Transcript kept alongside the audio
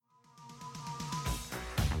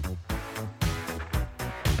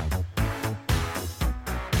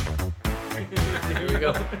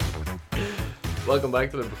go. Welcome back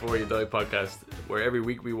to the Before You Die podcast, where every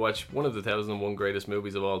week we watch one of the 1,001 greatest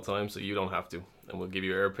movies of all time, so you don't have to. And we'll give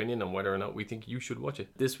you our opinion on whether or not we think you should watch it.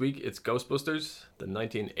 This week it's Ghostbusters, the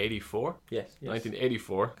 1984. Yes.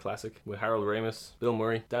 1984 classic with Harold Ramis, Bill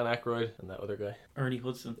Murray, Dan Aykroyd, and that other guy. Ernie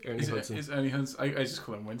Hudson. Is Ernie Hudson? I just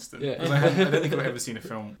call him Winston. Yeah. 'Cause I don't think I've ever seen a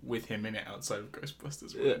film with him in it outside of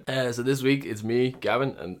Ghostbusters. Yeah. So this week it's me,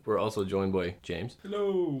 Gavin, and we're also joined by James.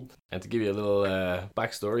 Hello. And to give you a little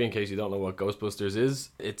backstory, in case you don't know what Ghostbusters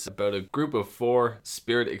is, it's about a group of 4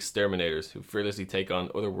 spirit exterminators who fearlessly take on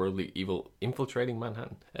otherworldly evil infiltrating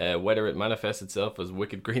Manhattan. Whether it manifests itself as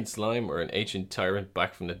wicked green slime or an ancient tyrant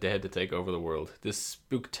back from the dead to take over the world, this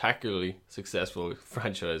spectacularly successful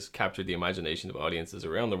franchise captured the imagination of audiences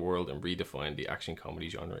around the world and redefined the action comedy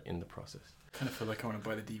genre in the process. I kind of feel like I want to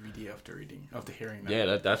buy the DVD after hearing that.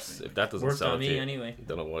 Yeah, that's if that doesn't Worked sell on it to me you, anyway.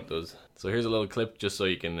 don't know what does. So here's a little clip just so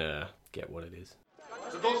you can get what it is.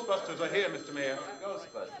 The Ghostbusters are here, Mr. Mayor. The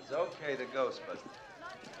Ghostbusters. Okay, the Ghostbusters.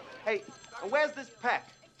 Hey, where's this Peck?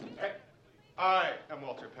 I am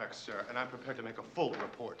Walter Peck, sir, and I'm prepared to make a full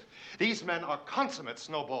report. These men are consummate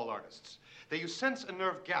snowball artists. They use sense and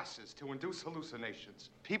nerve gases to induce hallucinations.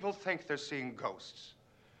 People think they're seeing ghosts.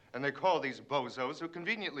 And they call these bozos who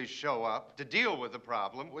conveniently show up to deal with the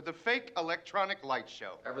problem with a fake electronic light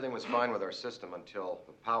show. Everything was fine with our system until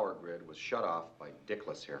the power grid was shut off by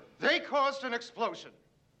Dickless here. They caused an explosion.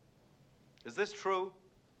 Is this true?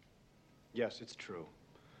 Yes, it's true.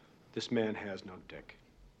 This man has no dick.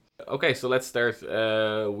 Okay, so let's start.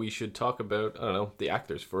 We should talk about, I don't know, the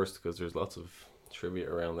actors first, because there's lots of trivia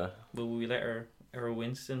around that. Will we let our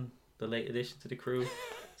Winston, the late addition to the crew,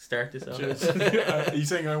 start this off? Are you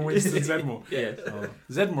saying I'm Winston Zedmore? Yeah. Oh,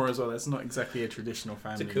 Zedmore as well. That's not exactly a traditional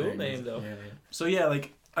family It's a cool name, name, though. Yeah. So yeah,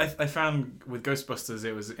 like I found with Ghostbusters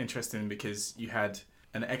it was interesting because you had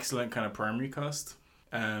an excellent kind of primary cast,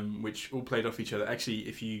 which all played off each other. Actually,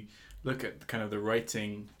 if you look at kind of the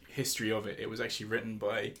writing history of it, it was actually written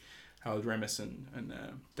by Harold Ramis and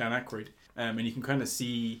Dan Aykroyd, and you can kind of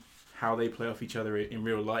see how they play off each other in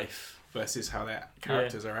real life versus how their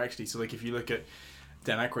characters are actually. So like if you look at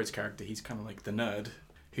Dan Aykroyd's character, he's kind of like the nerd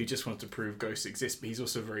who just wants to prove ghosts exist, but he's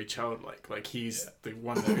also very childlike. Like he's the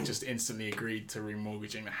one that just instantly agreed to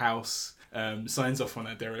remortgaging the house, signs off on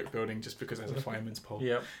a derelict building just because there's a fireman's pole.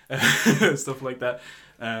 Yep. Stuff like that.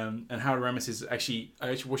 And Howard Ramis is actually, I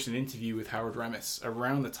actually watched an interview with Howard Ramis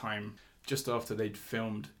around the time, just after they'd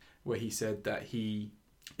filmed, where he said that he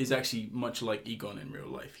is actually much like Egon in real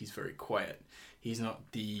life. He's very quiet. He's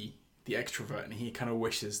not the extrovert, and he kind of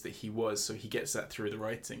wishes that he was, so he gets that through the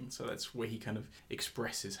writing. So that's where he kind of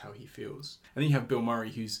expresses how he feels. And then you have Bill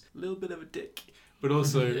Murray, who's a little bit of a dick, but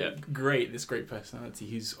also this great personality,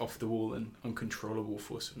 who's off the wall and uncontrollable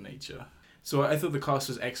force of nature. So I thought the cast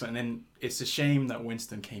was excellent, and then it's a shame that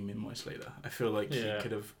Winston came in much later. I feel like he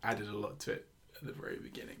could have added a lot to it at the very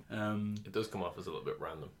beginning. It does come off as a little bit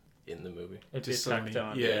random in the movie. It Just just tacked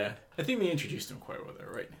on. yeah. I think they introduced him quite well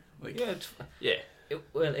though, right? Like, Yeah. It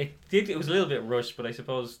was a little bit rushed, but I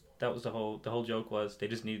suppose that was the whole joke was they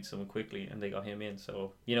just needed someone quickly and they got him in.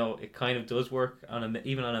 So it kind of does work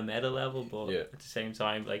even on a meta level, but at the same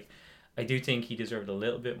time, like I do think he deserved a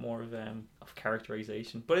little bit more of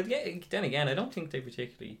characterization. But then again, I don't think they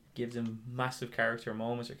particularly give them massive character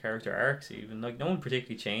moments or character arcs even. Like no one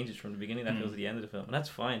particularly changes from the beginning that goes to the end of the film, and that's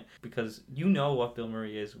fine because you know what Bill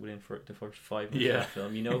Murray is within the first 5 minutes of the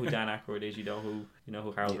film. You know who Dan Aykroyd is. You know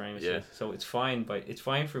who Harold Ramis is. So it's fine. But it's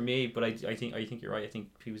fine for me. But I think you're right. I think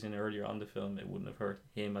if he was in earlier on the film, it wouldn't have hurt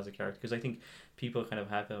him as a character because I think people kind of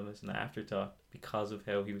have him as an afterthought because of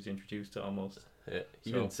how he was introduced to almost. Yeah, he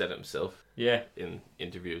even said it himself. Yeah, in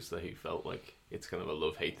interviews that he felt like it's kind of a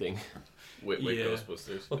love-hate thing with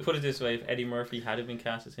Ghostbusters. Well, put it this way: if Eddie Murphy had been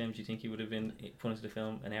cast as him, do you think he would have been put into the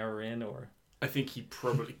film an hour in, or? I think he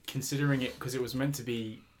probably, considering it, because it was meant to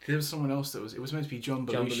be, there was someone else it was meant to be John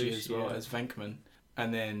Belushi as well as Venkman,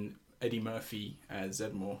 and then Eddie Murphy as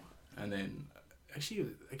Zedmore, and then actually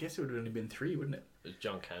I guess it would have only been 3, wouldn't it? There's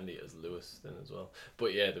John Candy as Lewis then as well,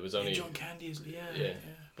 but there was only John Candy as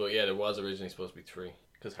but there was originally supposed to be 3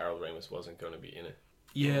 because Harold Ramis wasn't going to be in it.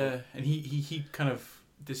 Yeah, and he kind of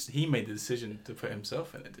he made the decision to put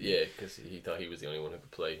himself in it. Yeah, because he thought he was the only one who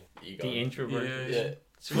could play Egon. The introvert. Yeah.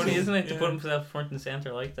 It's funny, isn't it, to put himself front and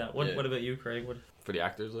center like that? What about you, Craig? What for the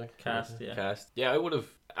actors, like cast? Yeah, I would have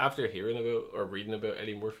after hearing about or reading about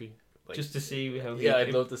Eddie Murphy, like, just to see how.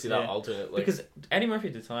 I'd love to see that alternate. Like, because Eddie Murphy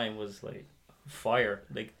at the time was like fire,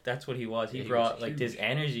 like that's what he was. He brought like this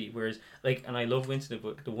energy, whereas like, and I love Winston,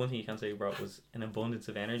 but the one thing you can't say he brought was an abundance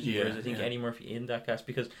of energy. Whereas I think Eddie Murphy in that cast,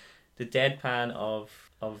 because the deadpan of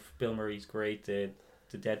Bill Murray's great. The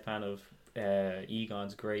deadpan of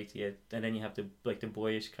Egon's great, yeah, and then you have the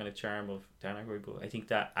boyish kind of charm of Dan Aykroyd. But I think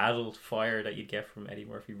that adult fire that you get from Eddie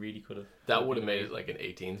Murphy really could have. That would have made it like an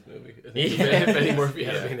 18th movie. I Yeah. think if Eddie Murphy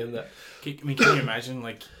had been in that. Can you imagine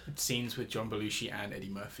like scenes with John Belushi and Eddie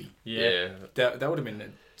Murphy? Yeah. That would have been a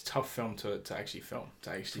tough film to actually film.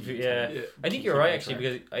 Yeah. I think you're right actually,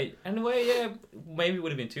 because in a way, maybe it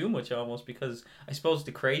would have been too much almost, because I suppose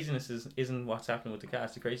the craziness isn't what's happening with the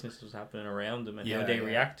cast. The craziness was happening around them and how they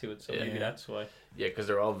react to it. So maybe that's why. Yeah, because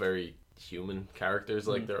they're all very human characters.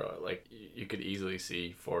 Like they're all, like, you could easily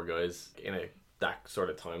see four guys in that sort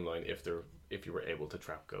of timeline if you were able to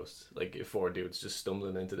trap ghosts. Like if four dudes just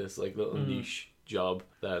stumbling into this like little niche job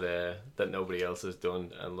that nobody else has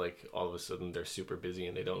done, and like all of a sudden they're super busy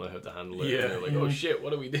and they don't know how to handle it. And they're like, oh shit,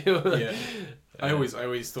 what do we do? Yeah. I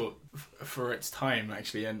always thought for its time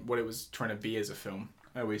actually, and what it was trying to be as a film,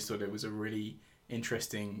 I always thought it was a really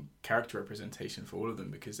interesting character representation for all of them,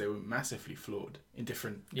 because they were massively flawed in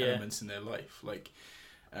different elements in their life. Like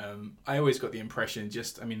I always got the impression,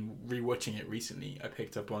 rewatching it recently, I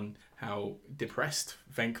picked up on how depressed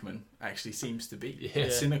Venkman actually seems to be.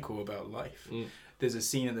 Cynical about life. There's a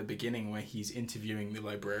scene at the beginning where he's interviewing the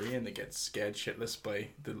librarian that gets scared shitless by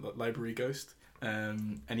the library ghost.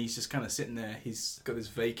 And he's just kind of sitting there. He's got this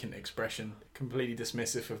vacant expression, completely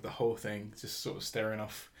dismissive of the whole thing, just sort of staring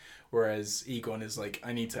off. Whereas Egon is like,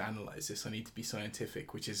 I need to analyze this. I need to be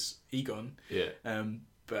scientific, which is Egon. Yeah.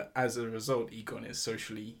 But as a result, Egon is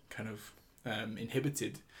socially kind of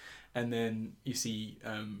inhibited. And then you see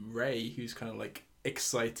Ray, who's kind of like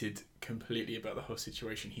excited completely about the whole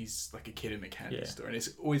situation. He's like a kid in a candy store. And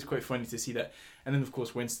it's always quite funny to see that. And then, of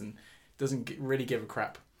course, Winston doesn't really give a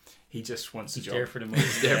crap. He just wants a job. He's there for the money.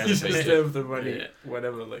 He's there for the money,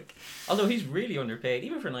 whatever. Like, although he's really underpaid,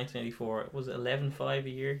 even for 1984, it was $11,500 a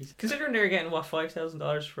year. Considering they're getting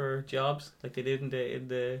 $5,000 for jobs like they did in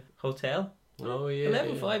the hotel. Oh yeah,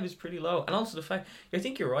 $11,500 is pretty low. And also the fact, I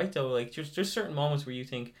think you're right though. Like there's certain moments where you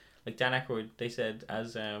think, like Dan Aykroyd, they said,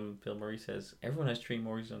 as Bill Murray says, everyone has 3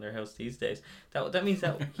 mortgages on their house these days. That means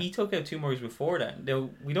that he took out 2 mortgages before that.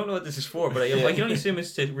 Now, we don't know what this is for, but I can only assume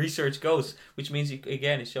it's to research ghosts, which means,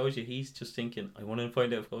 again, it shows you he's just thinking, I want to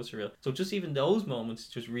find out if ghosts are real. So just even those moments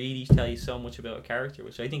just really tell you so much about a character,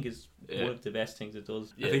 which I think is one of the best things it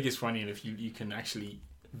does. I think it's funny if you can actually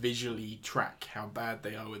visually track how bad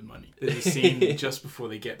they are with money. There's a scene just before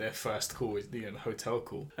they get their first call, the hotel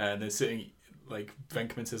call, and they're sitting. Like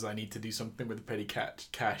Venkman says, I need to do something with the petty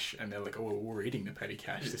cash, and they're like, oh, well, we're eating the petty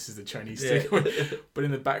cash. This is the Chinese takeaway. But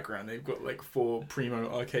in the background, they've got like 4 primo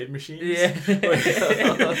arcade machines. Yeah. And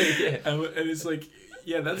it's like,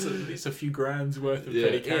 that's at least a few grand's worth of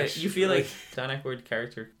petty cash. You feel like Dan Aykroyd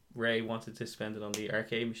character Ray wanted to spend it on the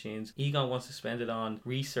arcade machines. Egon wants to spend it on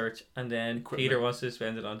research, and then Peter wants to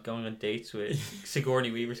spend it on going on dates with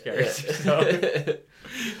Sigourney Weaver's character. So.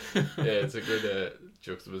 It's a good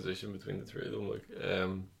juxtaposition between the 3 of them. Like,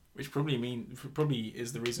 which probably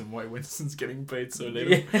is the reason why Winston's getting paid so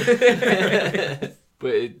little.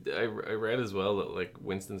 But I read as well that like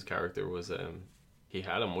Winston's character was he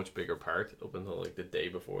had a much bigger part up until like the day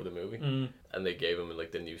before the movie, and they gave him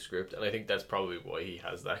like the new script, and I think that's probably why he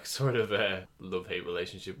has that sort of love-hate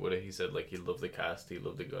relationship with it. He said like he loved the cast, he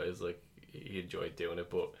loved the guys, like he enjoyed doing it,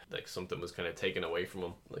 but like something was kind of taken away from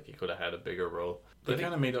him. Like he could have had a bigger role. They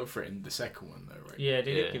kind of made up for it in the second one though, right? Yeah,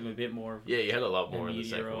 they did give him a bit more. Yeah, he had a lot more in the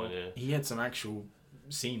second one. Yeah, he had some actual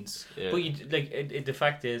scenes. Yeah. But the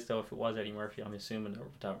fact is though, if it was Eddie Murphy, I'm assuming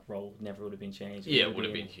that role never would have been changed. It would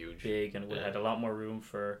have been huge, big, and it would have had a lot more room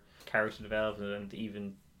for character development and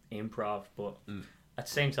even improv. But at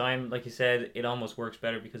the same time, like you said, it almost works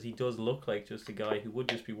better because he does look like just a guy who would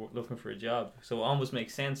just be looking for a job. So it almost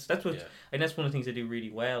makes sense. That's what, and that's one of the things they do really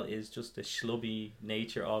well is just the schlubby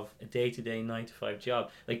nature of a day-to-day 9-to-5 job.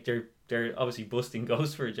 Like they're obviously busting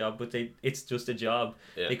ghosts for a job, but it's just a job.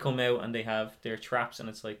 Yeah. They come out and they have their traps, and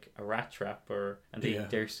it's like a rat trap, and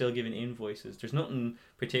they're still giving invoices. There's nothing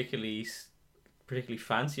particularly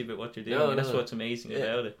fancy about what they're doing. That's what's amazing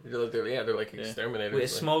about it. They're like exterminators.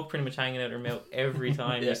 With smoke pretty much hanging out their mouth every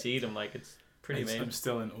time you see them. Like it's pretty amazing. I'm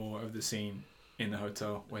still in awe of the scene in the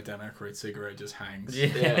hotel where Dan Aykroyd's cigarette just hangs.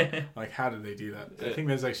 Yeah. Like how did they do that? I think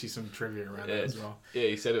there's actually some trivia around that as well. Yeah,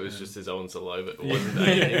 he said it was just his own saliva. It wasn't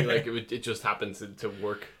anything. Like it just happened to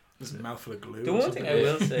work. Just a mouthful of glue. The one thing I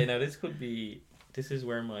will say now, this is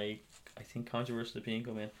where my I think controversial opinion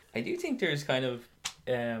come in. I do think there's kind of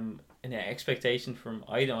an expectation from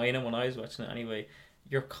I know when I was watching it anyway,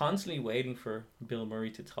 you're constantly waiting for Bill Murray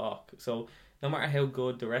to talk. So no matter how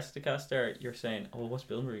good the rest of the cast are, you're saying, oh, what's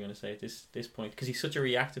Bill Murray going to say at this point? Because he's such a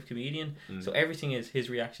reactive comedian. So everything is his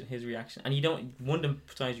reaction. And you don't, one of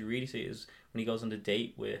the times you really see it is when he goes on the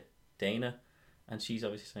date with Dana, and she's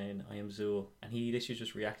obviously saying, "I am Zool," and he literally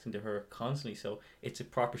just reacting to her constantly. So it's a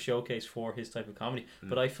proper showcase for his type of comedy.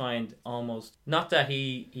 But I find almost not that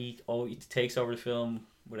he takes over the film,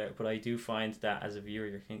 but I do find that as a viewer,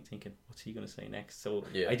 you're thinking, what's he going to say next? So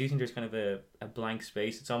I do think there's kind of a blank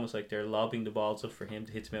space. It's almost like they're lobbing the balls up for him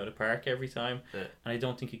to hit them out of the park every time, and I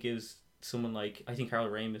don't think it gives someone like, I think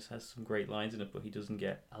Harold Ramis has some great lines in it, but he doesn't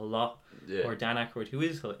get a lot. Or Dan Aykroyd, who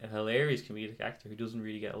is a hilarious comedic actor, who doesn't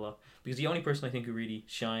really get a lot, because the only person I think who really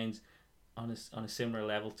shines on a similar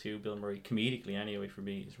level to Bill Murray comedically anyway for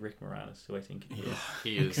me is Rick Moranis, who I think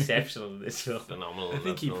he is exceptional in this film. Phenomenal. I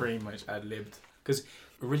think he pretty much ad-libbed, because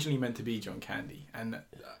originally meant to be John Candy, and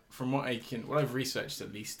from what I've researched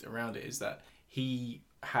at least around it, is that he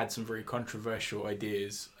had some very controversial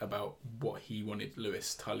ideas about what he wanted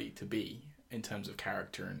Louis Tully to be in terms of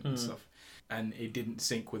character and stuff, and it didn't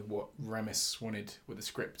sync with what Ramis wanted with the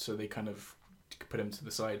script, so they kind of put him to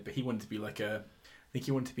the side. But he wanted to be like I think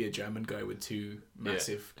he wanted to be a German guy with two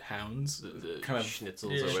massive hounds, the kind of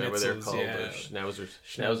schnitzels or whatever they're called, the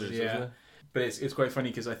schnauzers, isn't it? But it's quite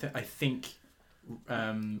funny because I think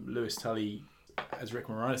Louis Tully, as Rick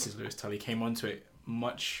Moranis' Louis Tully, came onto it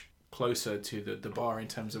much closer to the bar in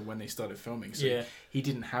terms of when they started filming. So he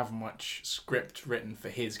didn't have much script written for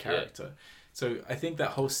his character. So I think that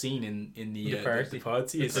whole scene in the party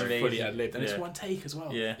is fully ad-libbed, and it's one take as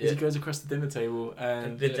well. As he goes across the dinner table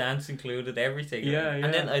and the dance included, everything.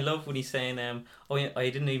 And then I love when he's saying, "Oh, yeah, I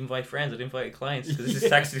didn't even invite friends. I didn't invite clients because this is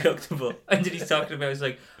tax deductible." And then he's talking about, he's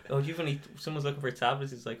like, "Oh, someone's looking for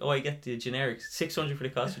tablets." It's like, "Oh, I get the generics, 600 for the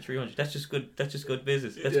cost of 300. That's just good. That's just good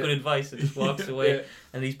business. That's good advice." And just walks away.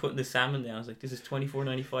 And he's putting the salmon down. I was like, "This is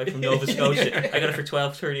 $24.95 from Nova Scotia. I got it for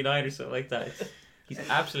 $12.39 or something like that." He's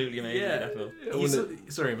absolutely amazing in that film.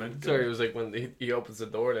 Sorry, man. It was like when he opens the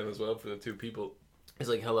door then as well for the two people. He's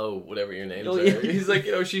like, "Hello, whatever your names are." He's like,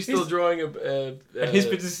 she's still drawing and his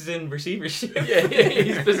business is in receivership.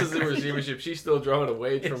 His business is in receivership. She's still drawing a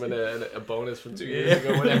wage from a bonus from 2 years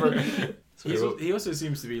ago, whatever. He also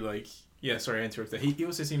seems to be like, sorry, I interrupted. He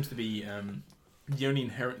also seems to be the only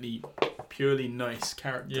inherently purely nice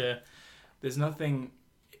character. Yeah. There's nothing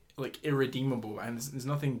like irredeemable, and there's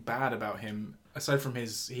nothing bad about him. Aside from he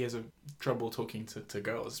has a trouble talking to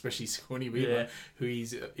girls, especially Sigourney Weaver, who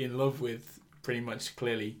he's in love with pretty much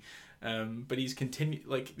clearly. But he's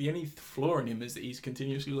the only flaw in him is that he's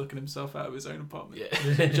continuously looking himself out of his own apartment.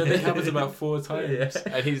 Which I think happens about 4 times.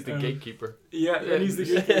 And he's the gatekeeper. And he's the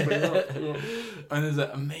gatekeeper. And there's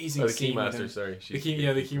that amazing the scene. Keymaster, sorry. The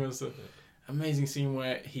Keymaster. Amazing scene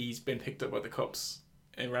where he's been picked up by the cops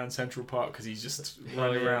around Central Park because he's just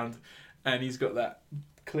running around, and he's got that.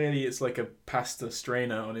 Clearly, it's like a pasta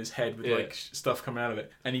strainer on his head with like stuff coming out of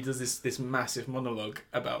it, and he does this massive monologue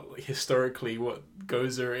about like, historically what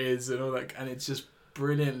Gozer is and all that, and it's just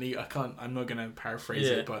brilliantly. I'm not gonna paraphrase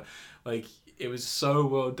it, but like it was so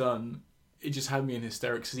well done. It just had me in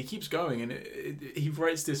hysterics because he keeps going, and he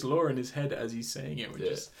writes this lore in his head as he's saying it, which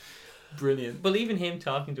is brilliant. But even him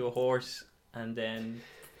talking to a horse and then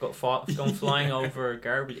going flying over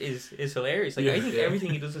garbage is hilarious. Like I think everything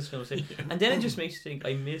he does in this film is and then it just makes you think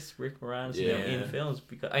I miss Rick Moranis in films,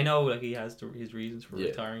 because I know like he has his reasons for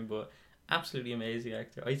retiring, but absolutely amazing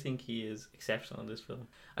actor. I think he is exceptional in this film.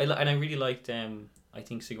 I really liked I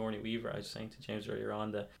think Sigourney Weaver. I was saying to James earlier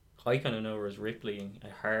on that I kind of know her as Ripley, a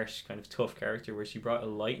harsh kind of tough character, where she brought a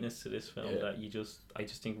lightness to this film that I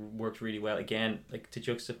just think worked really well. Again, like to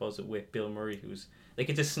juxtapose it with Bill Murray, who's like,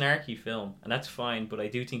 it's a snarky film, and that's fine, but I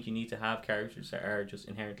do think you need to have characters that are just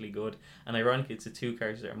inherently good. And ironically, it's the two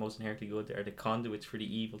characters that are most inherently good that are the conduits for the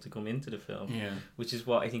evil to come into the film, which is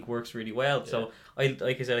what I think works really well. So, like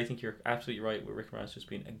I said, I think you're absolutely right with Rick Moranis just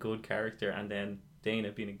being a good character, and then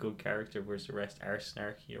Dana being a good character, whereas the rest are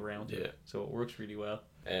snarky around it. So it works really well.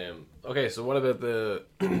 Okay, so what about the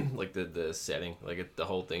like the setting? Like the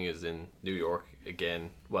whole thing is in New York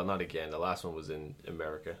again. Well, not again. The last one was in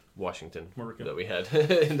Washington, that we had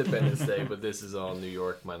Independence Day, but this is all New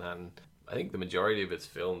York, Manhattan. I think the majority of it's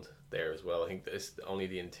filmed there as well. I think only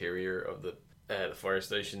the interior of the fire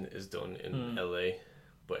station is done in LA,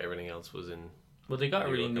 but everything else was in. Well, they got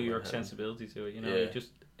a really New York sensibility to it, you know.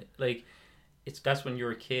 Just like. That's when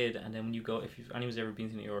you're a kid, and then when you go, if anyone's ever been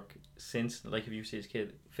to New York since, like if you see as a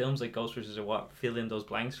kid, films like Ghostbusters are what fill in those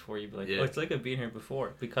blanks for you. But like, oh, it's like I've been here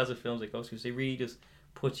before, because of films like Ghostbusters. They really just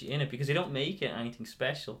put you in it, because they don't make it anything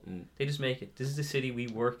special. They just make it. This is the city we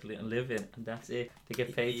work and live in, and that's it. They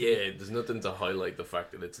get paid. There's nothing to highlight the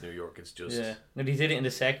fact that it's New York. It's just No, they did it in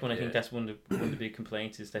the second one. I think that's one of the big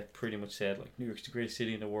complaints is that pretty much said like New York's the greatest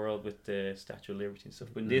city in the world with the Statue of Liberty and stuff.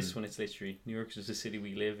 But in this one, it's literally New York's just the city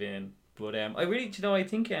we live in. But I really, I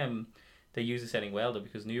think they use the setting well though,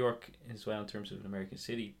 because New York as well in terms of an American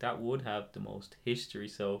city that would have the most history.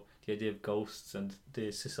 So the idea of ghosts and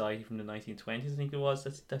the society from the 1920s, I think it was,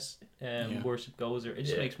 that's worship Gozer. It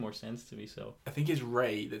just makes more sense to me. So I think it's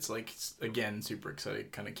Ray that's like, again, super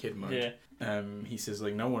excited kind of kid mode. He says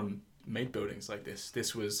like no one made buildings like this.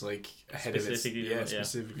 This was like ahead of its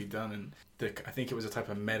specifically done, and I think it was a type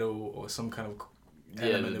of metal or some kind of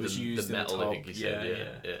element that was used in metal, the top. I think he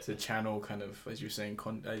said, to channel kind of, as you were saying,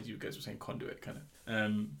 as you guys were saying, conduit kind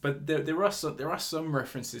of. But there are some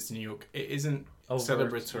references to New York. It isn't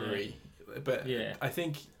celebratory. But I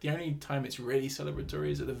think the only time it's really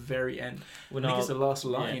celebratory is at the very end. I think it's the last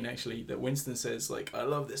line actually that Winston says like, "I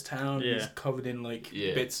love this town." He's covered in like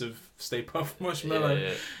bits of Stay Puft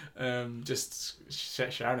Marshmallow, just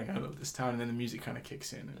shouting, "I love this town," and then the music kind of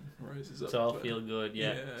kicks in and rises up. It's all feel good,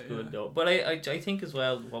 it's good though. But I think as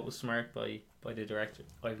well, what was smart by the director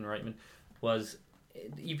Ivan Reitman was,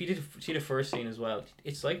 you did see the first scene as well.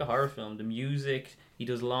 It's like a horror film. The music, he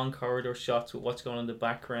does long corridor shots with what's going on in the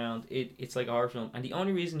background. It's like a horror film, and the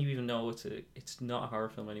only reason you even know it's not a horror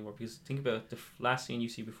film anymore, because think about the last scene you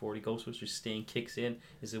see before the Ghostbusters sting kicks in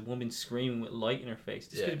is a woman screaming with light in her face.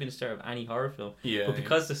 This could have been the start of any horror film, but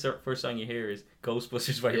because the first song you hear is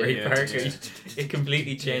Ghostbusters by Ray Parker, it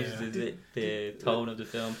completely changes the tone of the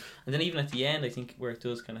film. And then even at the end, I think where it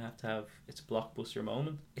does kind of have to have its blockbuster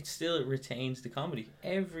moment, it still retains the comedy.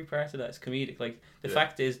 Every part of that is comedic. Like the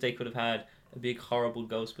fact is, they could have had a big horrible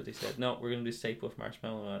ghost, but they said no, we're going to do Stay Puft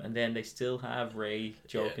Marshmallow Man, and then they still have Ray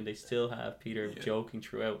joking, they still have Peter joking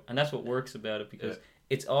throughout, and that's what works about it, because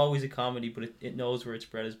it's always a comedy, but it knows where its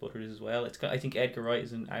bread is buttered as well. I think Edgar Wright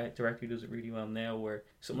is a director who does it really well now, where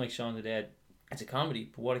something like Shaun of the Dead, it's a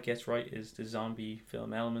comedy, but what it gets right is the zombie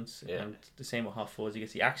film elements, and the same with Hot Fuzz, he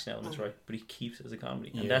gets the action elements right, but he keeps it as a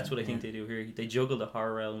comedy, and that's what I think they do here. They juggle the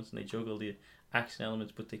horror elements and they juggle the action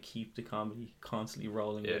elements, but they keep the comedy constantly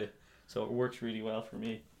rolling with it. So it works really well for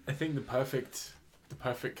me. I think the perfect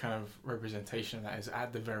kind of representation of that is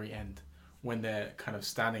at the very end, when they're kind of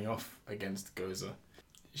standing off against Gozer.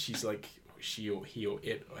 She's like, she or he or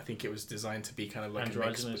it. I think it was designed to be kind of like a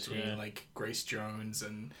mix between like Grace Jones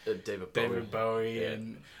and David Bowie,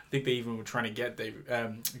 and I think they even were trying to get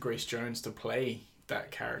Grace Jones to play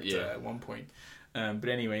that character at one point. But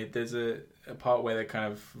anyway, there's a part where they're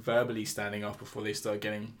kind of verbally standing off before they start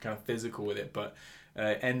getting kind of physical with it, but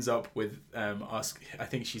ends up with I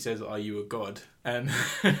think she says, "Are you a god?" And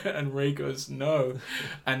and Ray goes, "No,"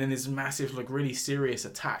 and then this massive, like, really serious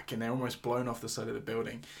attack, and they're almost blown off the side of the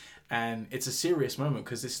building. And it's a serious moment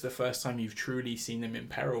because this is the first time you've truly seen them in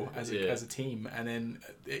peril as a team, and then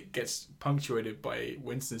it gets punctuated by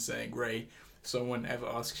Winston saying, "Ray, if someone ever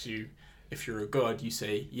asks you if you're a god, you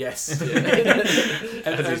say yes."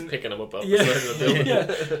 And he's picking him up off the side of the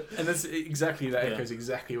building. And that's exactly that. Echoes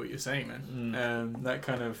exactly what you're saying, man. That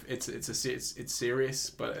kind of it's serious,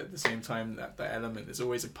 but at the same time that element, there's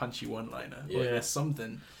always a punchy one-liner. Or there's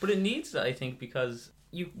something. But it needs that, I think, because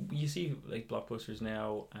you see like blockbusters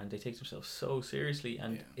now, and they take themselves so seriously,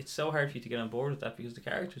 and it's so hard for you to get on board with that because the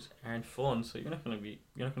characters aren't fun. So you're not going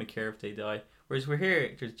to care if they die. Whereas we're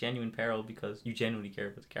here, there's genuine peril because you genuinely care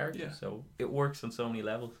about the characters. Yeah. So it works on so many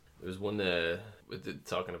levels. There's one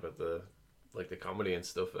talking about the comedy and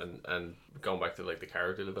stuff, and going back to like the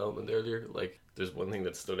character development earlier. Like there's one thing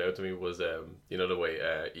that stood out to me was the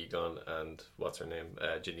way Egon and what's her name,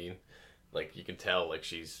 Janine, like you can tell like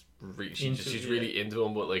she's really into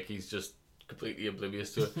him, but like he's just completely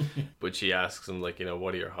oblivious to it. But she asks him like,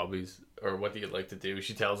 what are your hobbies, or what do you like to do?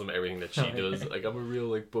 She tells him everything that she does. Like, I'm a real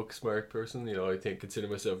like book smart person, I consider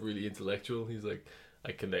myself really intellectual. He's like,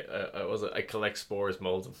 I collect spores,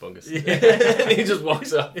 molds, and fungus. And he just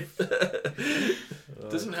walks off.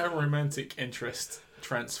 Doesn't her romantic interest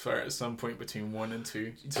transfer at some point between 1 and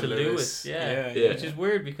 2 to Lewis? Which is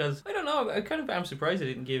weird because I don't know. I'm surprised they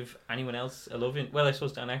didn't give anyone else a love in. Well, I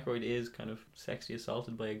suppose Dan Aykroyd is kind of sexually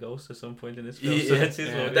assaulted by a ghost at some point in this film. So that's his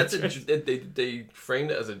love interest. They framed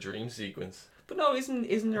it as a dream sequence. But no,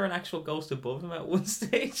 isn't there an actual ghost above him at one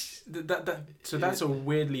stage? So that's a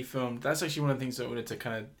weirdly filmed. That's actually one of the things I wanted to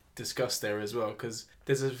kind of discuss there as well, because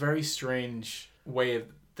there's a very strange way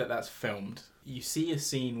that's filmed. You see a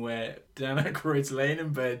scene where Dan Aykroyd's laying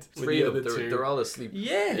in bed with the other two. They're all asleep.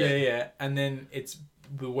 Yeah. And then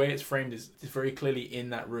the way it's framed is very clearly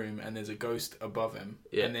in that room, and there's a ghost above him.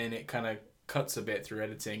 Yeah. And then it kind of cuts a bit through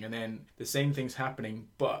editing, and then the same thing's happening,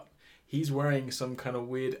 but he's wearing some kind of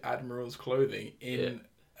weird admiral's clothing in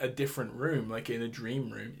a different room, like in a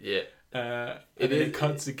dream room. Yeah. it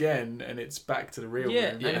cuts again, and it's back to the real room.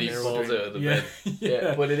 Yeah, and he falls out of the bed.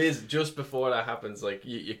 Yeah, but it is just before that happens. Like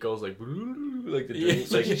it goes like the dream.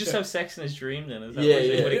 So he just have sex in his dream then? Is that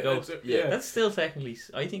with a ghost? Yeah, that's still technically.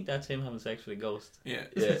 I think that's him having sex with a ghost. Yeah.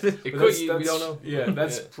 It could. We don't know. Yeah,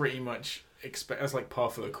 that's pretty much. That's like par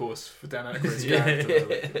for the course for Dan Aykroyd's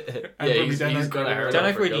character. He's Dan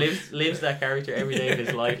Aykroyd lives that character every day of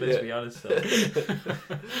his life. Let's be honest. So.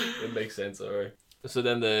 It makes sense. All right. So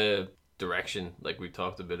then the direction, like we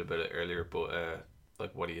talked a bit about it earlier, but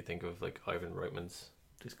like what do you think of like Ivan Reitman's?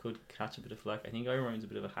 This could catch a bit of flack. I think Ivan Reitman's a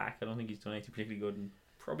bit of a hack. I don't think he's done anything particularly good in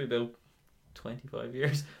probably about 25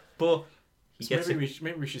 years, but. Maybe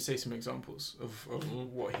we should say some examples of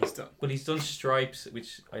what he's done. Well, he's done Stripes,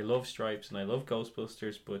 which I love Stripes and I love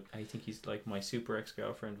Ghostbusters, but I think he's like My Super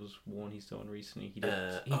Ex-Girlfriend was one he's done recently. He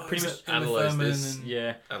pretty much analysed this.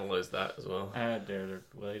 Yeah. Analysed that as well. They're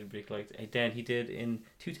well, then he did in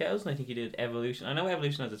 2000, I think he did Evolution. I know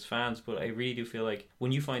Evolution has its fans, but I really do feel like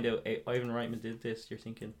when you find out Ivan Reitman did this, you're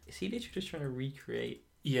thinking, is he literally just trying to recreate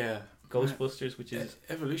Ghostbusters, which is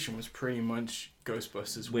Evolution was pretty much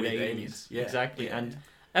Ghostbusters with aliens. Yeah, exactly, and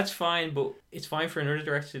that's fine. But it's fine for another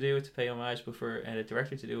director to do it to pay homage, but for a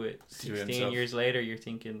director to do it 16 years later, you're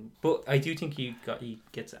thinking. But I do think he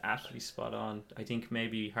gets it absolutely spot on. I think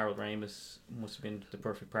maybe Harold Ramis must have been the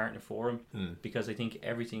perfect partner for him because I think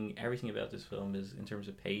everything about this film is in terms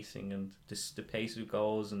of pacing and the pace of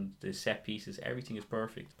goals and the set pieces, everything is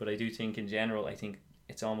perfect. But I do think in general,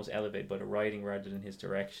 it's almost elevated by the writing rather than his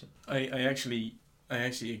direction. I actually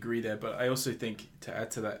agree there, but I also think to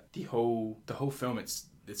add to that, the whole film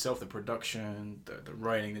itself, the production, the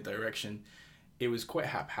writing, the direction, it was quite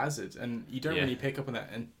haphazard, and you don't really pick up on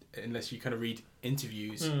that unless you kind of read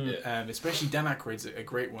interviews. Especially Dan Aykroyd's a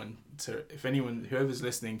great one. So if whoever's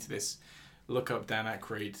listening to this, look up Dan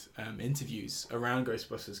Aykroyd interviews around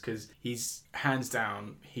Ghostbusters, because he's hands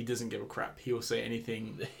down, he doesn't give a crap. He'll say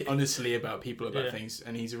anything honestly about people, about things,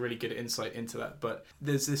 and he's a really good insight into that. But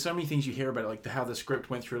there's so many things you hear about it, like how the script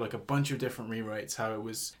went through like a bunch of different rewrites, how it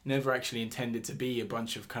was never actually intended to be a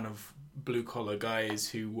bunch of kind of blue collar guys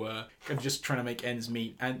who were kind of just trying to make ends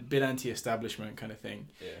meet and a bit anti-establishment kind of thing.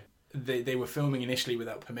 They were filming initially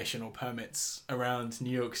without permission or permits around New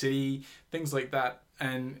York City, things like that.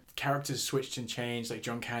 And characters switched and changed, like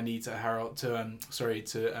John Candy to Rick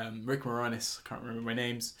Moranis. I can't remember my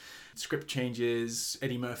names. Script changes,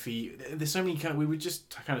 Eddie Murphy. There's so many we were just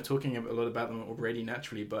kind of talking a lot about them already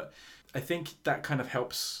naturally, but I think that kind of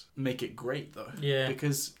helps make it great though. Yeah.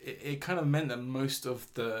 Because it kind of meant that most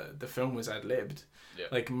of the film was ad-libbed. Yeah.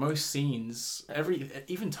 Like most scenes,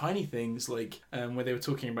 even tiny things, like where they were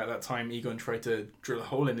talking about that time Egon tried to drill a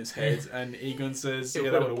hole in his head, and Egon says, "Yeah,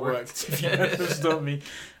 that would have worked if you hadn't stopped me."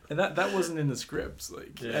 And that wasn't in the script.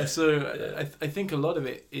 I think a lot of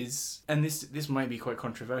it is, and this might be quite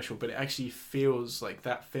controversial, but it actually feels like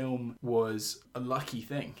that film was a lucky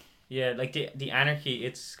thing. Yeah, like the anarchy,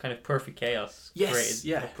 it's kind of perfect chaos. Yes,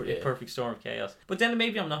 created a perfect storm of chaos. But then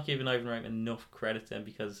maybe I'm not giving Ivan Reitman enough credit then,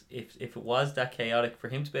 because if it was that chaotic, for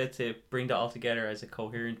him to be able to bring that all together as a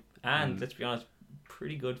coherent and, let's be honest,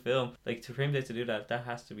 pretty good film, like for him to do that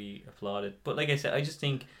has to be applauded. But like I said, I just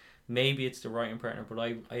think maybe it's the writing partner, but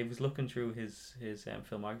I was looking through his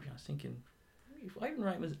filmography, and I was thinking, Ivan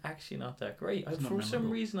Reitman's actually not that great. For some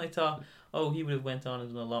reason I thought, he would have went on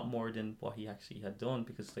and done a lot more than what he actually had done,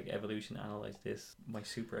 because like Evolution analysed this, My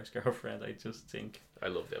Super Ex-Girlfriend, I just think... I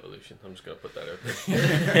loved Evolution. I'm just going to put that out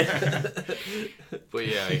there. But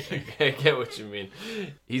yeah, I get what you mean.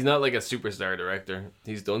 He's not like a superstar director.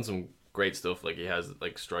 He's done some great stuff. Like he has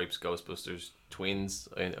like Stripes, Ghostbusters, Twins.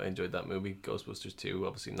 I enjoyed that movie. Ghostbusters 2,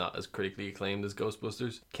 obviously not as critically acclaimed as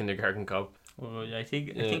Ghostbusters. Kindergarten Cop. Well, I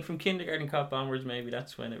think from Kindergarten Cop onwards, maybe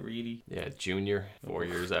that's when it really... Yeah, Junior, 4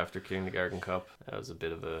 years after Kindergarten Cop. That was a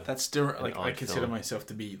bit of a... That's still, like, I consider myself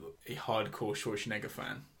to be a hardcore Schwarzenegger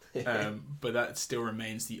fan. But that still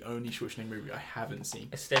remains the only Schwarzenegger movie I haven't seen.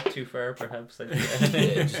 A step too far, perhaps.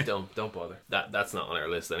 Yeah, just don't bother. That's not on our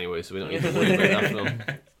list anyway, so we don't need to worry about that film.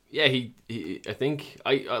 Yeah, he I think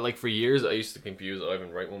I like for years I used to confuse Ivan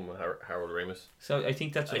Reitman with Harold Ramis. So I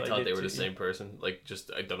think that's what I thought they were the same person. Like,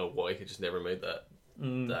 just I don't know why, I just never made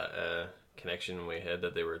that connection in my head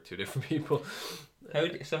that they were two different people. How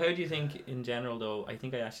do you think in general though? I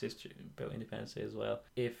think I asked this about Independence Day as well.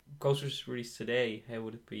 If Ghostbusters was released today, how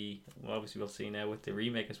would it be? Well, obviously we'll see now with the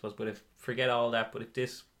remake, I suppose. But forget all that. But if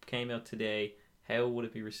this came out today, how would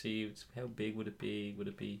it be received? How big would it be? Would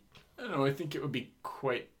it be? I don't know. I think it would be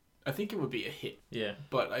quite I think it would be a hit. Yeah.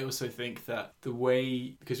 But I also think that the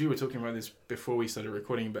way, because we were talking about this before we started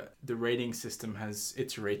recording, but the rating system has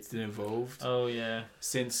iterated and evolved. Oh yeah.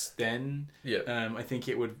 Since then. Yeah. I think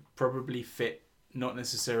it would probably fit not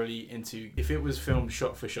necessarily into, if it was filmed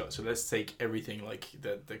shot for shot, so let's take everything like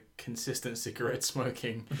the consistent cigarette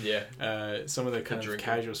smoking, some of the kind of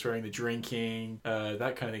casual swearing, the drinking,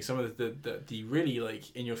 that kind of thing, some of the really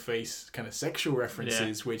like in your face kind of sexual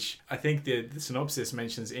references, which I think the synopsis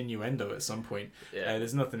mentions innuendo at some point.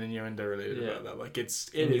 There's nothing innuendo related about that, like it is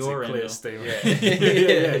a clear statement.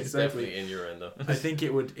 Exactly. Definitely innuendo. I think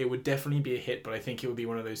it would definitely be a hit, but I think it would be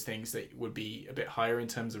one of those things that would be a bit higher in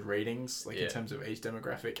terms of ratings, like in terms of age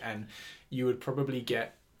demographic, and you would probably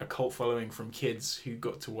get a cult following from kids who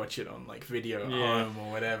got to watch it on like video at home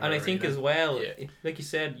or whatever. And I think as well, like you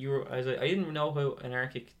said, I didn't know how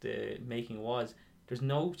anarchic the making was. There's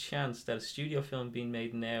no chance that a studio film being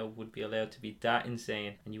made now would be allowed to be that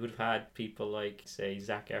insane, and you would have had people like, say,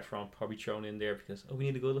 Zac Efron probably thrown in there because we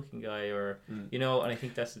need a good looking guy, or and I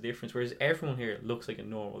think that's the difference, whereas everyone here looks like a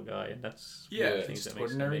normal guy, and that's one of the things that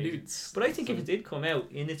makes ordinary it dudes. But I think if it did come out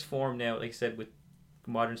in its form now, like I said, with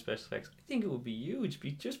modern special effects, I think it would be huge,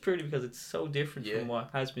 just purely because it's so different from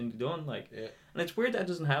what has been done. And it's weird that it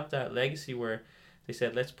doesn't have that legacy where they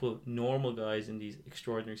said let's put normal guys in these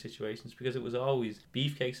extraordinary situations, because it was always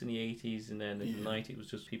beefcakes in the 80s, and then in the 90s it was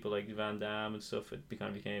just people like Van Damme and stuff. It kind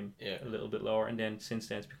of became a little bit lower, and then since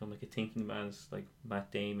then it's become like a thinking man's, like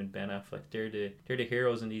Matt Damon, Ben Affleck. They're the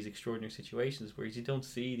heroes in these extraordinary situations, whereas you don't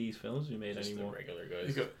see these films be made just anymore. The regular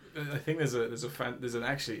guys. I think there's an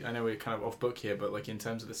actually, I know we're kind of off book here, but like in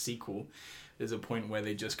terms of the sequel, there's a point where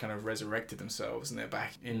they just kind of resurrected themselves and they're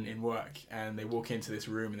back in work, and they walk into this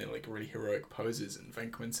room and they're like really heroic poses, and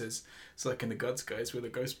Venkman says, it's like in the Guts guys, we're the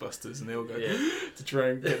Ghostbusters, and they all go to try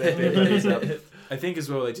and get their bodies up. I think as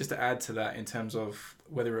well, like, just to add to that in terms of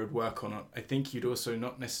whether it would work or not, I think you'd also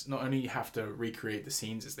not only have to recreate the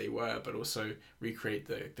scenes as they were, but also recreate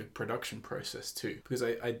the production process too, because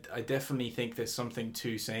I definitely think there's something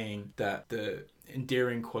to saying that the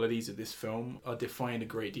endearing qualities of this film are defined a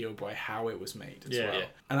great deal by how it was made as well.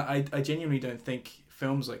 And I genuinely don't think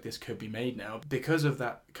films like this could be made now because of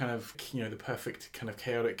that kind of, the perfect kind of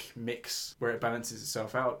chaotic mix where it balances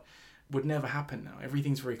itself out would never happen now.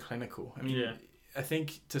 Everything's very clinical. I mean, I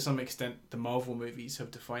think to some extent the Marvel movies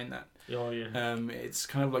have defined that. It's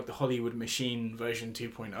kind of like the Hollywood machine version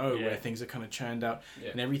 2.0 where things are kind of churned out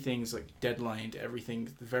and everything's like deadlined. Everything,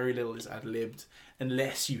 very little is ad-libbed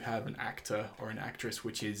unless you have an actor or an actress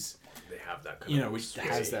which is, they have that kind of, which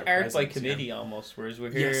has that art presence, by committee almost, whereas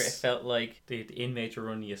we're here it felt like the inmates were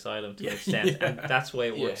running the asylum to an extent, and that's why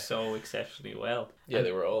it worked so exceptionally well.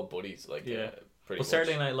 They were all buddies, like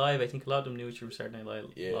Saturday Night Live, I think a lot of them knew each other from Saturday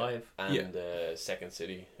Night Live. And Second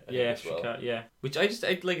City, I think as well. Chicago, which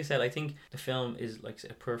like I said, I think the film is like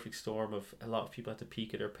a perfect storm of a lot of people at the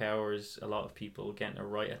peak of their powers, a lot of people getting it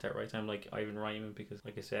right at that right time, like Ivan Reitman, because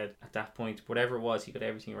like I said, at that point, whatever it was, he got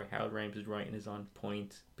everything right. Harold Ramis' writing is on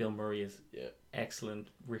point. Bill Murray is excellent.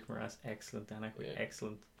 Rick Moranis, excellent. Dan Aykroyd,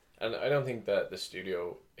 excellent. And I don't think that the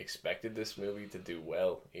studio expected this movie to do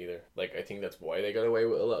well either. Like, I think that's why they got away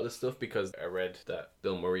with a lot of the stuff, because I read that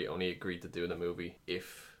Bill Murray only agreed to do the movie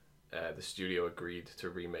if the studio agreed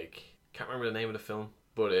to remake, can't remember the name of the film,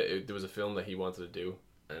 but there was a film that he wanted to do,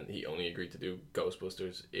 and he only agreed to do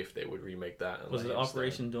Ghostbusters if they would remake that. And was it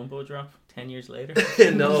Operation Dumbo Drop 10 years later?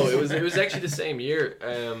 No, it was actually the same year.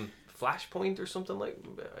 Flashpoint or something, like,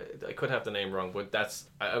 I could have the name wrong, but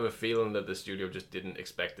I have a feeling that the studio just didn't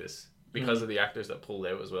expect this because of the actors that pulled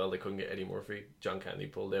out as well. They couldn't get Eddie Murphy. John Candy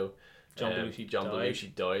pulled out. John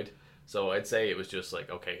Belushi died. So I'd say it was just like,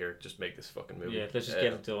 okay, here, just make this fucking movie. Yeah, let's just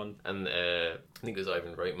get it done. And I think it was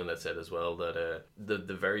Ivan Reitman that said as well that the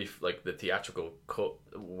very, like, the theatrical cut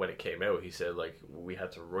when it came out, he said, like, we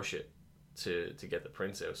had to rush it to get the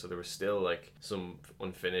prints out, so there was still like some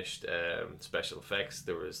unfinished special effects.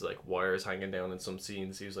 There was like wires hanging down in some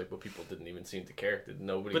scenes. He was like, but people didn't even seem to care. Did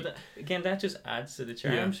nobody? But again, that just adds to the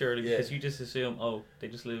charm, surely, because you just assume,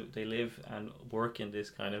 they live and work in this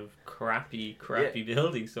kind of crappy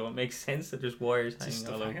building, so it makes sense that there's wires hanging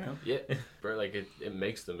all over. But like it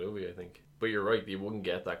makes the movie, I think. But you're right, you wouldn't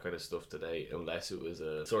get that kind of stuff today unless it was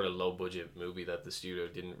a sort of low budget movie that the studio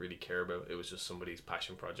didn't really care about. It was just somebody's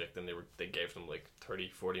passion project, and they gave them like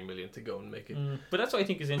 30-40 million to go and make it. But that's what I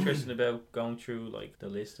think is interesting about going through like the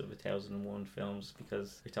list of 1001 films,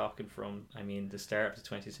 because you're talking from, I mean, the start of the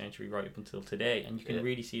 20th century right up until today, and you can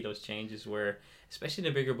really see those changes where, especially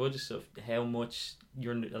in the bigger budget stuff, how much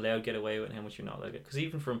you're allowed to get away with and how much you're not allowed to get. Because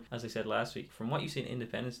even from, as I said last week, from what you see in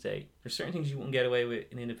Independence Day, there's certain things you wouldn't get away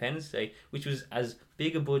with in Independence Day, which was as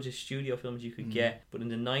big a budget studio film as you could get, but in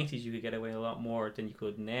the 90s you could get away a lot more than you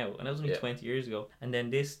could now, and that was only 20 years ago. And then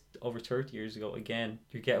this, over 30 years ago, again,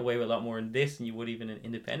 you get away with a lot more in this than you would even in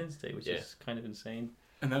Independence Day, which is kind of insane.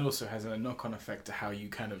 And that also has a knock-on effect to how you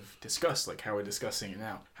kind of discuss, like how we're discussing it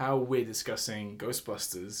now. How we're discussing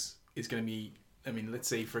Ghostbusters is going to be, I mean, let's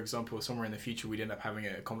say, for example, somewhere in the future we'd end up having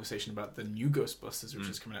a conversation about the new Ghostbusters, which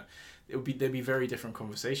is coming out. There'd be very different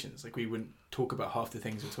conversations. Like, we wouldn't talk about half the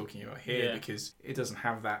things we're talking about here because it doesn't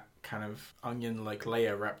have that kind of onion-like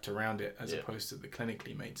layer wrapped around it as opposed to the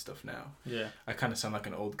clinically made stuff now. Yeah. I kind of sound like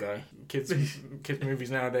an old guy. Kids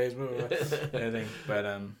movies nowadays, blah, blah, blah, everything.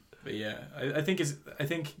 But yeah, I think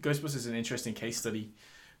Ghostbusters is an interesting case study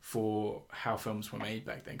for how films were made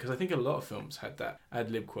back then, because I think a lot of films had that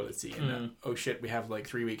ad-lib quality and that, oh shit, we have like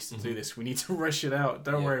 3 weeks to do this, we need to rush it out,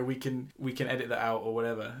 don't worry, we can edit that out or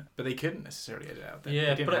whatever. But they couldn't necessarily edit it out then.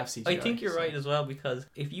 They didn't have CGI, I think you're right as well, because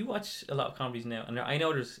if you watch a lot of comedies now, and I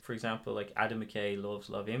know there's, for example, like Adam McKay loves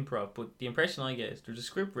improv, but the impression I get is there's a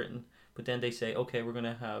script written, but then they say, okay, we're going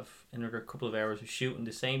to have another couple of hours of shooting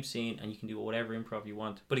the same scene and you can do whatever improv you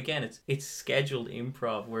want. But again, it's scheduled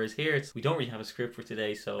improv, whereas here we don't really have a script for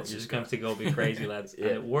today, so you're just going to have to go be crazy, lads. And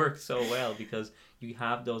it worked so well because you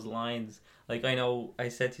have those lines. Like, I know I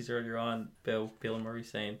said to you earlier on about Bill Murray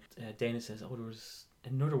saying, Dana says, oh, there was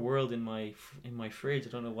another world in my fridge, I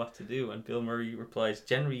don't know what to do, and Bill Murray replies,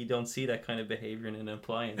 generally you don't see that kind of behaviour in an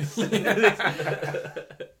appliance.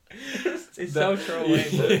 It's so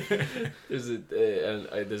throwaway. There's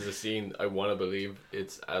a scene, I want to believe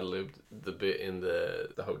it's ad-libbed, the bit in the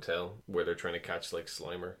hotel where they're trying to catch like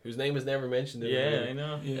Slimer, whose name is never mentioned in the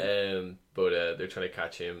movie. I know. But they're trying to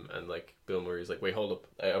catch him, and like Bill Murray's like, wait, hold up,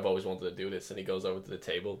 I've always wanted to do this, and he goes over to the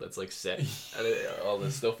table that's like set and all the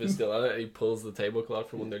stuff is still on it, and he pulls the tablecloth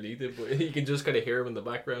from underneath it, but you can just kind of hear him in the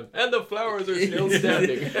background, and the flowers are still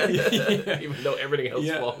standing even though everything else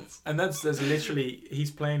falls. And there's literally, he's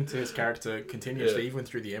playing to his character continuously, even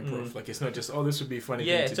through the improv. Like, it's not just, oh, this would be a funny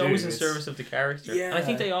thing to do. It's always in service of the character. And I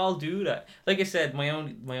think they all do that. Like I said, my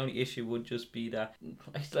only issue would just be that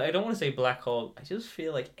I don't want to say black hole, I just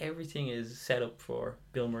feel like everything is set up for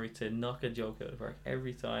Bill Murray to knock a joke out of the park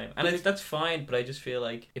every time, and that's fine, but I just feel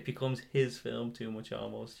like it becomes his film too much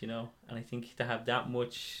almost, and I think to have that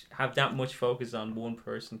much focus on one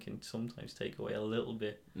person can sometimes take away a little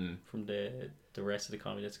bit from the rest of the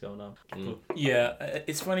comedy that's going on. Yeah,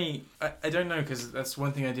 it's funny, I don't know, because that's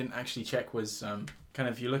one thing I didn't actually check was kind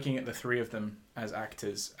of, you're looking at the three of them as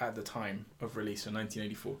actors at the time of release in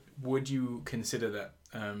 1984. Would you consider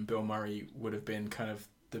that Bill Murray would have been kind of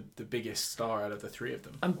the biggest star out of the three of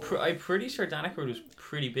them? I'm pretty sure Dan Aykroyd was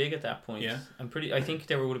pretty big at that point. Yeah. I think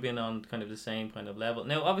they would have been on kind of the same kind of level.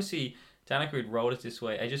 Now, obviously, Dan Aykroyd wrote it this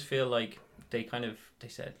way. I just feel like they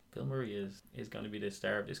said Bill Murray is going to be the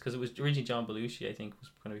star of this, because it was originally John Belushi, I think, was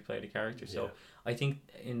going to be playing the character. So I think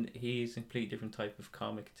he's a completely different type of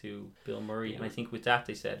comic to Bill Murray, and I think with that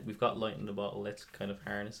they said, we've got light in the bottle, let's kind of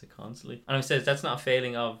harness it constantly. And I said that's not a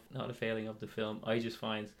failing of the film. I just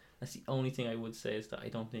find that's the only thing I would say, is that I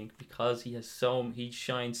don't think, because he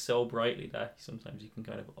shines so brightly, that sometimes you can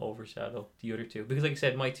kind of overshadow the other two. Because like I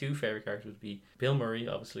said, my two favorite characters would be Bill Murray,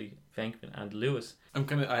 obviously, Venkman, and Lewis.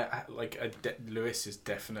 Lewis is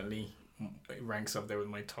definitely ranks up there with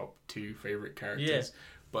my top two favorite characters.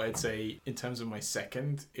 But I'd say in terms of my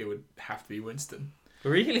second, it would have to be Winston.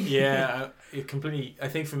 Really? Yeah, it completely. I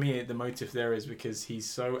think for me, the motive there is because he's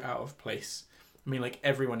so out of place. I mean, like,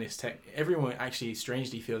 everyone actually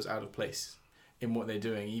strangely feels out of place in what they're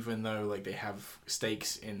doing, even though like they have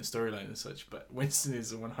stakes in the storyline and such. But Winston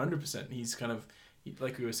is 100%. He's kind of,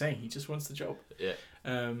 like we were saying, he just wants the job. Yeah.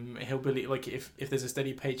 He'll believe, like, if there's a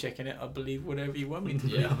steady paycheck in it, I'll believe whatever you want me to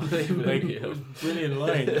Yeah. like, it was a brilliant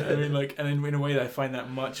line. I mean, like, and in a way that I find that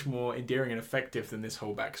much more endearing and effective than this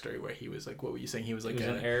whole backstory where he was like, what were you saying? He was like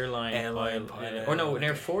an airline pilot. Or no, an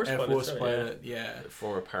Air Force pilot. Yeah.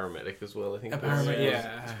 Former paramedic as well, I think. A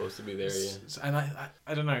paramedic, supposed to be there, yeah. And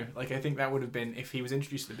I don't know, like, I think that would have been, if he was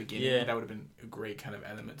introduced at the beginning, that would have been a great kind of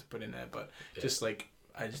element to put in there. But just like,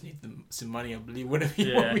 I just need some money. I believe whatever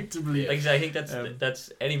you want me to believe. Like I think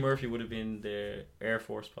that's Eddie Murphy would have been the Air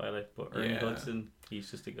Force pilot, but Ernie Hudson,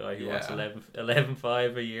 he's just a guy who wants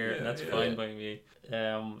 11.5 a year, and that's fine by me.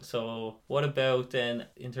 So what about then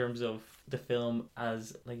in terms of the film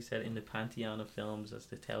as, like you said, in the pantheon of films as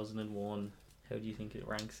the 2001? How do you think it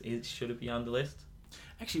ranks? Should it be on the list?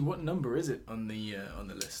 Actually, what number is it on the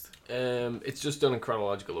list? It's just done in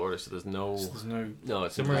chronological order, so there's no it's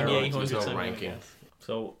somewhere in the 800s. there's no ranking.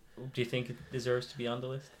 So Do you think it deserves to be on the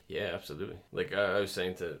list? Yeah, absolutely. Like I was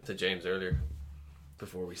saying to James earlier,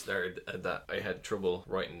 before we started, that I had trouble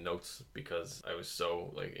writing notes because I was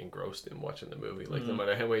so like engrossed in watching the movie. Like no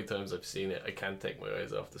matter how many times I've seen it, I can't take my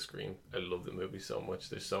eyes off the screen. I love the movie so much.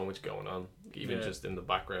 There's so much going on, even just in the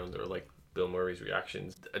background, or like Bill Murray's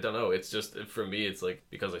reactions. I don't know, it's just, for me, it's like,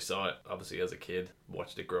 because I saw it obviously as a kid,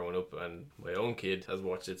 watched it growing up, and my own kid has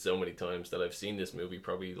watched it so many times that I've seen this movie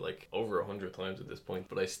probably like over 100 times at this point,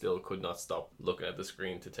 but I still could not stop looking at the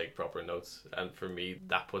screen to take proper notes. And for me,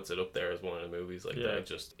 that puts it up there as one of the movies like that.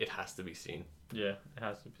 It has to be seen. Yeah, it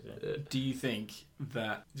has to be seen. Do you think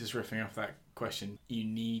that, just riffing off that question, you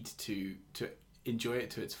need to enjoy it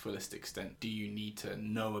to its fullest extent? Do you need to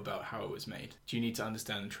know about how it was made? Do you need to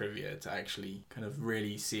understand the trivia to actually kind of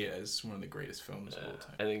really see it as one of the greatest films of all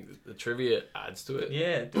time? I think the trivia adds to it.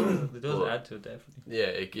 Yeah, it does. It does add to it, definitely. Yeah,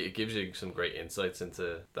 it gives you some great insights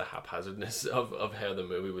into the haphazardness of how the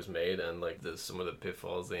movie was made, and like some of the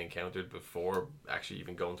pitfalls they encountered before actually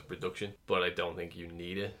even going to production. But I don't think you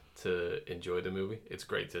need it to enjoy the movie. It's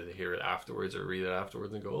great to hear it afterwards or read it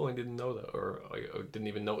afterwards and go, oh, I didn't know that, or I didn't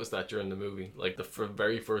even notice that during the movie. Like the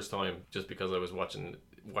very first time, just because I was watching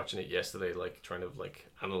it yesterday, like trying to like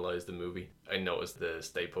analyze the movie, I noticed the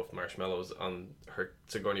Stay Puft Marshmallows on her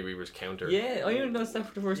Sigourney Weaver's counter. Yeah, I even noticed that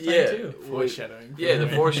for the first time too. Foreshadowing. Yeah, the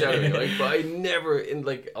foreshadowing. Like, but I never, in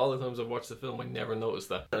like all the times I've watched the film, I never noticed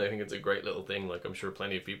that. And I think it's a great little thing. Like, I'm sure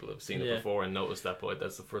plenty of people have seen it before and noticed that, but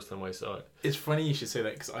that's the first time I saw it. It's funny you should say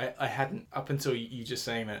that, because I hadn't, up until you just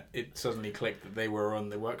saying that, it suddenly clicked that they were on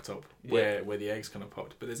the worktop where the eggs kind of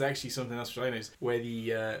popped. But there's actually something else which I noticed,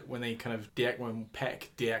 where when they kind of when Peck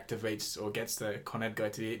deactivates, or gets the Con Ed guy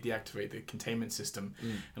to deactivate the containment system,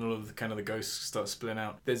 and all of the kind of the ghosts start splitting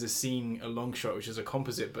out, there's a long shot which is a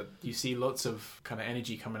composite, but you see lots of kind of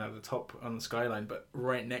energy coming out of the top on the skyline, but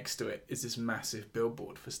right next to it is this massive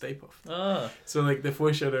billboard for Stay Puft. So like the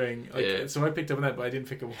foreshadowing, so I picked up on that, but I didn't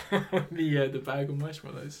pick up on the bag of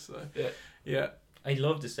marshmallows. So yeah. I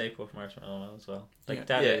love the Stay Puft Marshmallow Man as well. Like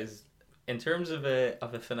that is, in terms of a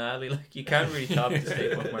finale, like you can't really top the Stay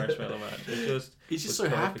Puft Marshmallow Man. He's just so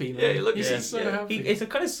happy. Man. He's just so happy. It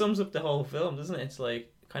kind of sums up the whole film, doesn't it? It's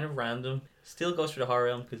like kind of random. Still goes through the horror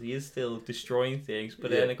element because he is still destroying things, but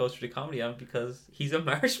then it goes through the comedy element because he's a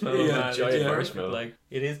marshmallow man. Giant marshmallow. Like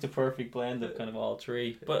it is the perfect blend of kind of all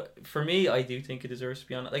three. But for me, I do think it deserves to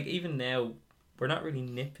be on it. Like even now, we're not really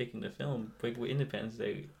nitpicking the film. But with Independence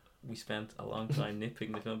Day, we spent a long time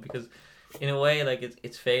nitpicking the film because, in a way, like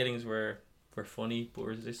its failings were funny, but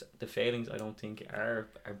the failings I don't think are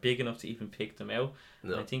big enough to even pick them out.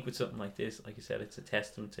 No. And I think with something like this, like I said, it's a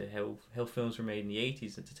testament to how films were made in the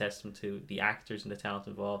 80s. It's a testament to the actors and the talent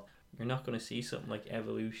involved. You're not going to see something like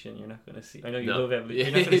Evolution. You're not going to see... I know you love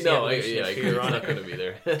Evolution. You're not going to see Evolution. It's not going to be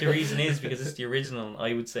there. The reason is because it's the original, and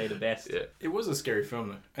I would say the best. Yeah. It was a scary film,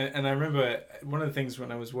 though. And I remember one of the things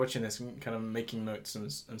when I was watching this and kind of making notes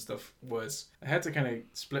and stuff was I had to kind of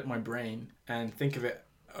split my brain and think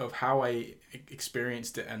of how I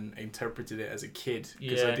experienced it and interpreted it as a kid.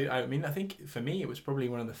 Because I think for me it was probably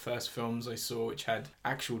one of the first films I saw which had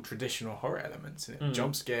actual traditional horror elements in it.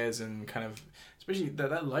 Jump scares and kind of, especially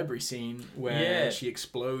that library scene where she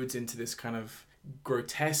explodes into this kind of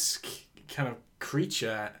grotesque kind of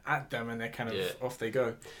creature at them, and they're kind of off they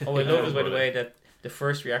go. Oh, I love it, by the way, that the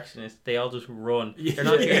first reaction is they all just run. They're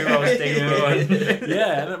not heroes, they run.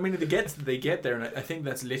 Yeah, and I mean they get there, and I think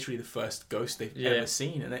that's literally the first ghost they've ever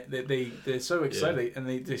seen, and they're so excited, and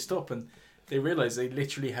they stop and they realize they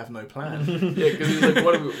literally have no plan. Because he's like,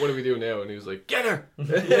 what do we do now? And he was like, get her.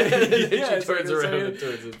 She turns around and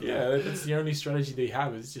turns into that's the only strategy they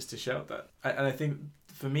have, is just to shout that. And I think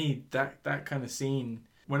for me that kind of scene,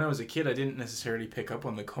 when I was a kid, I didn't necessarily pick up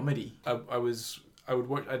on the comedy. I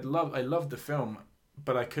loved the film,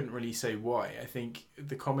 but I couldn't really say why. I think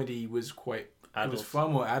the comedy was it was far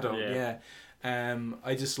more adult.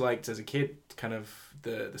 I just liked, as a kid, kind of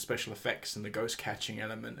the special effects and the ghost catching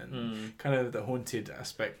element and kind of the haunted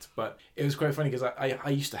aspect. But it was quite funny because I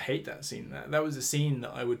used to hate that scene. That was a scene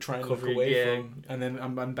that I would try and look away from, and then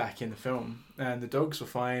I'm back in the film and the dogs were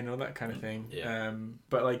fine, all that kind of thing.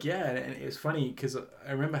 But and it was funny because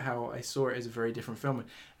I remember how I saw it as a very different film,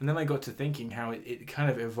 and then I got to thinking how it kind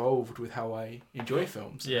of evolved with how I enjoy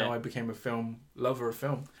films, how I became a film lover of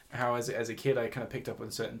film, how as a kid I kind of picked up on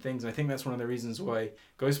certain things. And I think that's one of the reasons why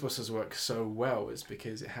Ghostbusters works so well, is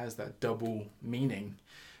because it has that double meaning.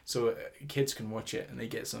 So kids can watch it and they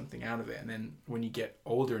get something out of it, and then when you get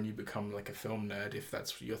older and you become like a film nerd, if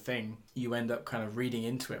that's your thing, you end up kind of reading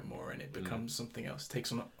into it more, and it becomes something else. It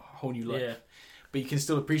takes on a whole new life. but you can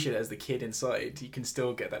still appreciate it as the kid inside. You can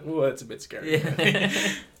still get that. Oh, that's a bit scary.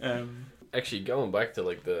 Yeah. Actually, going back to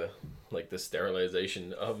like the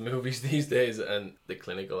sterilization of movies these days and the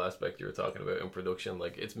clinical aspect you were talking about in production,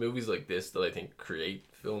 like it's movies like this that I think create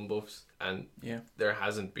film buffs, and there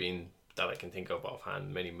hasn't been, that I can think of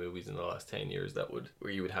offhand, many movies in the last 10 years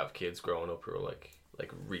where you would have kids growing up who are like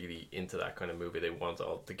really into that kind of movie. They want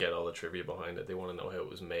to get all the trivia behind it. They want to know how it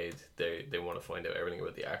was made. They want to find out everything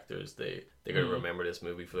about the actors. They're going to remember this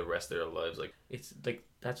movie for the rest of their lives. Like, it's like,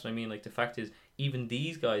 that's what I mean. Like, the fact is, even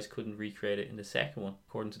these guys couldn't recreate it in the second one,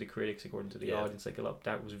 according to the critics, according to the audience. Like,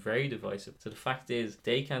 that was very divisive. So the fact is,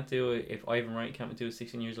 they can't do it. If Ivan Wright can't do it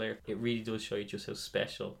 16 years later, it really does show you just how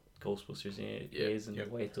special Ghostbusters is, and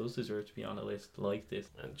why it does deserve to be on a list like this.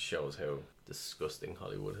 And shows how disgusting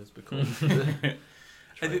Hollywood has become.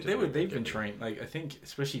 They've been trying, like, I think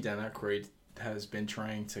especially Dan Aykroyd has been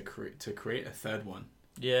trying to create a third one.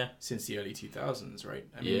 Yeah. Since the early 2000s, right?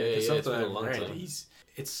 I mean, the stuff it's that been a I've long read, time.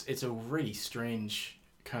 it's a really strange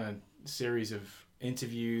kind of series of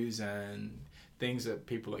interviews and things that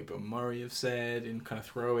people like Bill Murray have said in kind of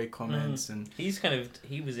throwaway comments, and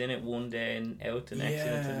he was in it one day and out the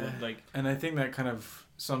next. And I think that kind of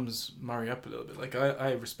sums Murray up a little bit. Like,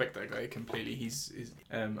 I respect that guy completely. He's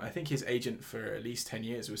I think his agent for at least 10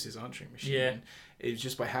 years was his answering machine. Yeah. And it was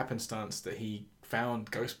just by happenstance that he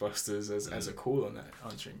found Ghostbusters as a call on that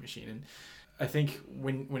answering machine. And I think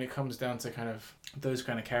when it comes down to kind of those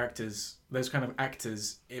kind of characters, those kind of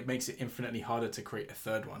actors, it makes it infinitely harder to create a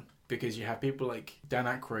third one, because you have people like Dan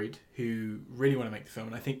Aykroyd who really want to make the film.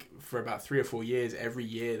 And I think for about 3 or 4 years, every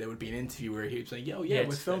year there would be an interview where he'd say,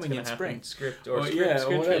 we're filming in spring. Script or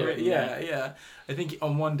whatever. Written, yeah. I think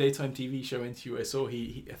on one daytime TV show interview I saw,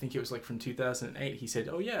 I think it was like from 2008, he said,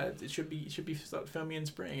 it should be start filming in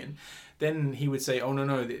spring. And then he would say,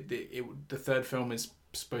 no, the third film is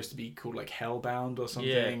supposed to be called like Hellbound or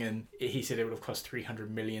something, and he said it would have cost $300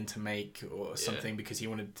 million to make or something, because he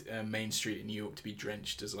wanted Main Street in New York to be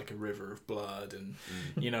drenched as like a river of blood, and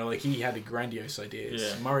like he had grandiose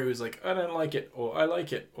ideas. Murray was like, I don't like it, or I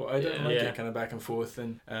like it, or I don't like it, kind of back and forth.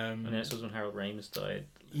 And this was when Harold Ramis died.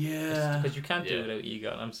 Because you can't do it without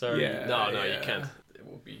Egon. I'm sorry. No, you can't. It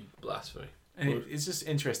would be blasphemy. And it's just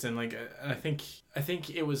interesting. Like, and I think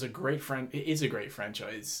it was it is a great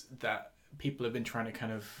franchise that people have been trying to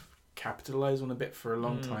kind of capitalize on a bit for a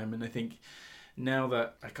long time. And I think now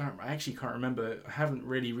that I actually can't remember, I haven't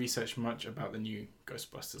really researched much about the new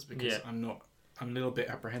Ghostbusters, because I'm a little bit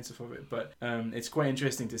apprehensive of it, but it's quite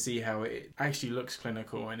interesting to see how it actually looks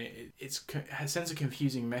clinical, and it sends a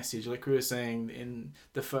confusing message. Like we were saying in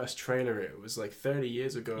the first trailer, it was like 30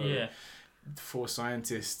 years ago. 4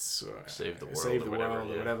 scientists save the world or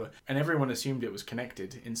whatever, and everyone assumed it was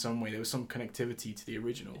connected in some way. There was some connectivity to the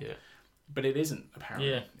original. But it isn't,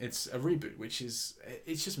 apparently. It's a reboot, which is,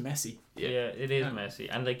 it's just messy. It is messy.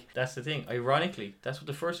 And, like, that's the thing. Ironically, that's what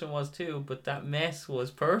the first one was too, but that mess was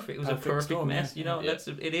perfect. It was a perfect storm, mess. You know,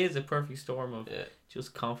 it is a perfect storm of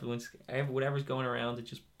just confluence. Whatever's going around, it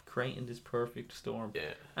just creating this perfect storm.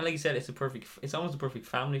 And like you said, it's almost a perfect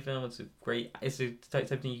family film. It's the type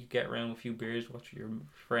of thing you could get around with a few beers, watch with your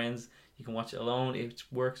friends. You can watch it alone. It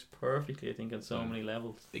works perfectly, I think, on so many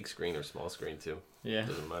levels. Big screen or small screen too.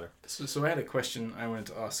 Doesn't matter. So I had a question I wanted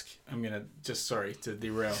to ask. I'm gonna sorry to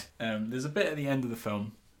derail. There's a bit at the end of the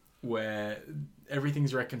film where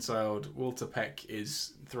everything's reconciled. Walter Peck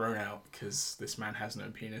is thrown out because this man has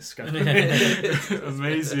no penis. Amazing.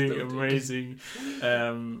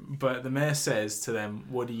 But the mayor says to them,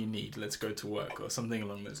 "What do you need? Let's go to work," or something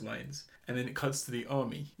along those lines. And then it cuts to the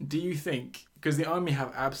army. Do you think, because the army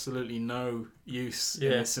have absolutely no use in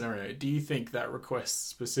this scenario, do you think that request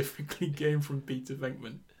specifically came from Peter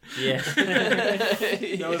Venkman?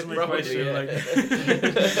 That was my question.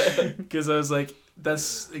 Because I was like,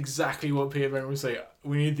 that's exactly what Peter Venkman would say.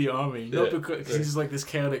 We need the army, not because he's like this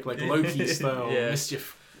chaotic, like Loki style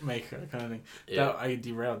mischief maker kind of thing. That I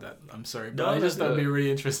derailed that. I'm sorry, but I just thought it'd be a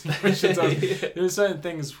really interesting question to ask. There are certain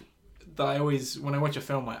things that I always, when I watch a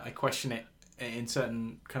film, I question it in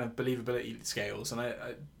certain kind of believability scales, and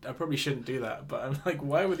I probably shouldn't do that, but I'm like,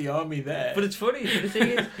 why were the army there? But it's funny. The thing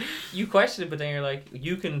is, you question it, but then you're like,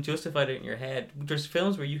 you can justify it in your head. There's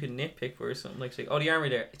films where you can nitpick for something, like say, the army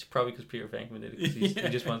there, it's probably because Peter Venkman did it, because he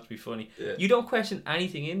just wants to be funny. You don't question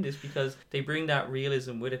anything in this, because they bring that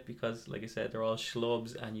realism with it, because like I said, they're all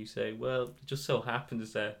schlubs, and you say, well, it just so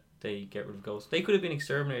happens that they get rid of ghosts. They could have been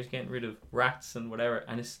exterminators getting rid of rats and whatever,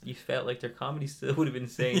 and you felt like their comedy still would have been the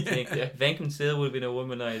same thing. Venkman still would have been a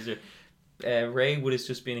womanizer. Ray would have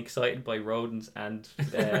just been excited by rodents, and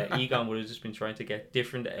Egon would have just been trying to get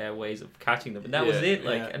different ways of catching them, and that was it.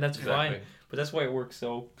 And that's fine. But that's why it works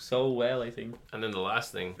so well, I think. And then the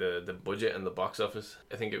last thing, the budget and the box office.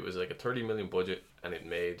 I think it was like a 30 million budget, and it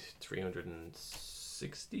made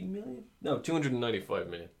 360 million. No, 295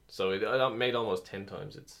 million. So it made almost 10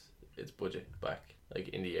 times its budget back. Like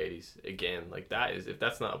in the 80s again, like that is, if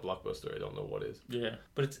that's not a blockbuster, I don't know what is. Yeah,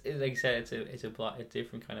 but it's like I said, it's a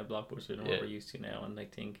different kind of blockbuster than what we're used to now. And I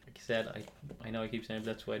think, like I said, I know I keep saying, but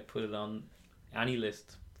that's why I'd put it on any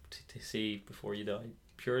list to see before you die,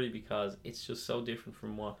 purely because it's just so different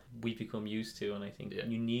from what we've become used to. And I think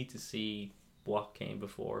you need to see what came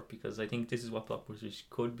before, because I think this is what blockbusters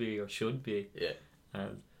could be or should be. Yeah.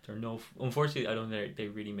 And unfortunately, I don't think they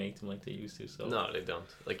really make them like they used to. So no, they don't.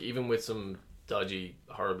 Like even with some dodgy,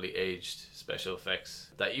 horribly aged special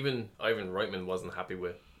effects that even Ivan Reitman wasn't happy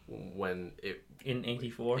with when it in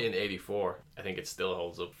 84. In 84, I think it still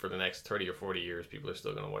holds up for the next 30 or 40 years. People are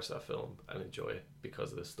still going to watch that film and enjoy it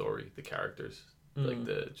because of the story, the characters, like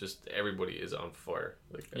just everybody is on fire.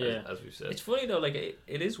 Like as we've said, it's funny though. Like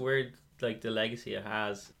it is weird. Like the legacy it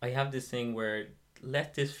has. I have this thing where,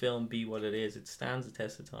 let this film be what it is. It stands the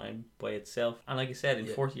test of time by itself. And like I said, in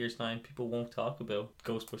 40 years' time, people won't talk about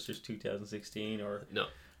Ghostbusters 2016 or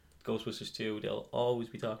Ghostbusters 2. They'll always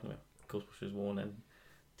be talking about Ghostbusters 1. And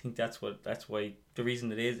I think that's why the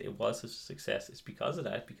reason it was such a success is because of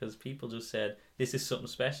that. Because people just said, this is something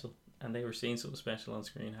special. And they were seeing something special on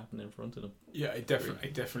screen happen in front of them. Yeah, I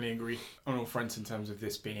definitely agree on all fronts in terms of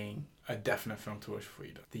this being a definite film to watch for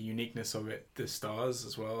you. The uniqueness of it, the stars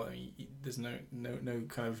as well. I mean, there's no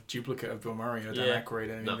kind of duplicate of Bill Murray or Dan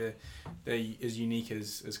Aykroyd. I mean, they're as unique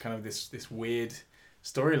as kind of this weird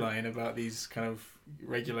storyline about these kind of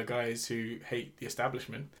regular guys who hate the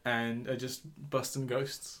establishment and are just busting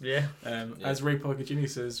ghosts. Yeah. As Ray Parker Jr.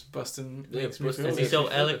 says, busting makes me feel. As he so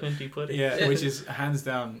eloquently put it. Yeah, which is hands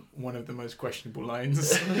down one of the most questionable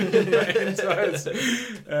lines. I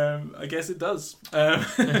guess it does.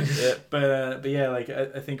 But yeah, like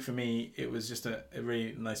I think for me, it was just a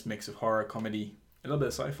really nice mix of horror, comedy, a little bit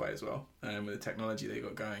of sci-fi as well, with the technology they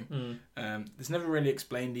got going. It's never really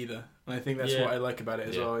explained either, and I think that's what I like about it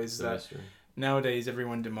as well, is that nowadays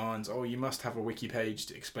everyone demands, you must have a wiki page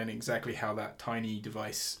to explain exactly how that tiny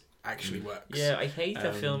device actually works. Yeah, I hate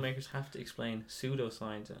that filmmakers have to explain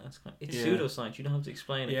pseudoscience. It's pseudoscience. You don't have to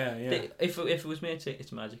explain it. Yeah. If it was me, I'd say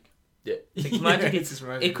it's magic. Yeah, it's magic.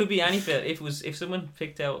 It could be any film. If someone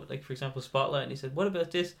picked out, like for example, Spotlight, and he said, "What about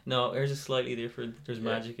this?" No, ours is slightly different. There's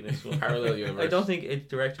magic in this one. Parallel universe. I don't think a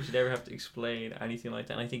director should ever have to explain anything like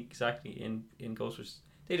that. And I think exactly in Ghostbusters,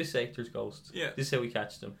 they just say there's ghosts. Yeah, this is how we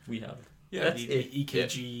catch them. We have it. Yeah, the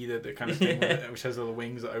EKG, the kind of thing which has all the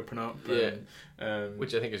wings that open up. And,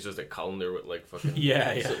 which I think is just a colander with like fucking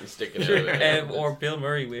something sticking out of it. Or Bill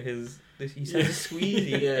Murray with his he says a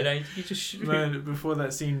squeezy, and he just man, before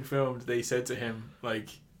that scene filmed, they said to him like,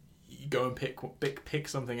 you go and pick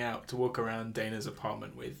something out to walk around Dana's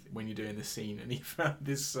apartment with when you're doing this scene, and he found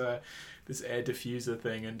this air diffuser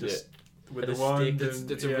thing and just with the wand.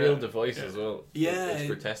 It's a real device as well. Yeah, it's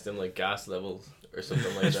for testing like gas levels or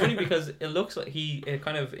something like that. It's funny because it looks like he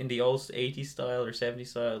kind of in the old 80s style or 70s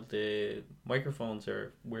style, the microphones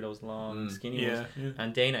were those long skinny ones.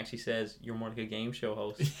 And Dane actually says you're more like a game show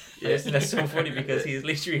host. That's so funny because he's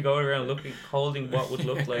literally going around holding what would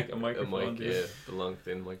look like a microphone. The long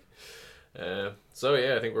thin mic. So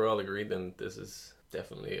I think we're all agreed then this is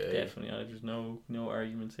definitely there's no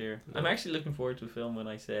arguments here. No. I'm actually looking forward to a film when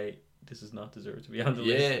I say this is not deserved to be on the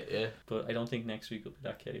list. Yeah. But I don't think next week will be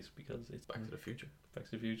that case because it's Back to the Future. Back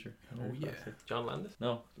to the Future. Oh yeah. John Landis?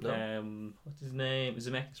 No. What's his name?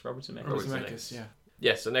 Zemeckis. Robert Zemeckis. Robert Zemeckis. Yeah.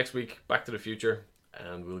 Yeah. So next week, Back to the Future,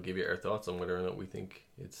 and we'll give you our thoughts on whether or not we think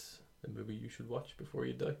it's a movie you should watch before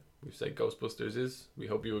you die. We've said Ghostbusters is. We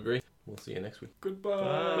hope you agree. We'll see you next week.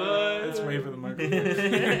 Goodbye. Let's wave for the microphone.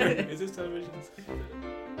 Is this television?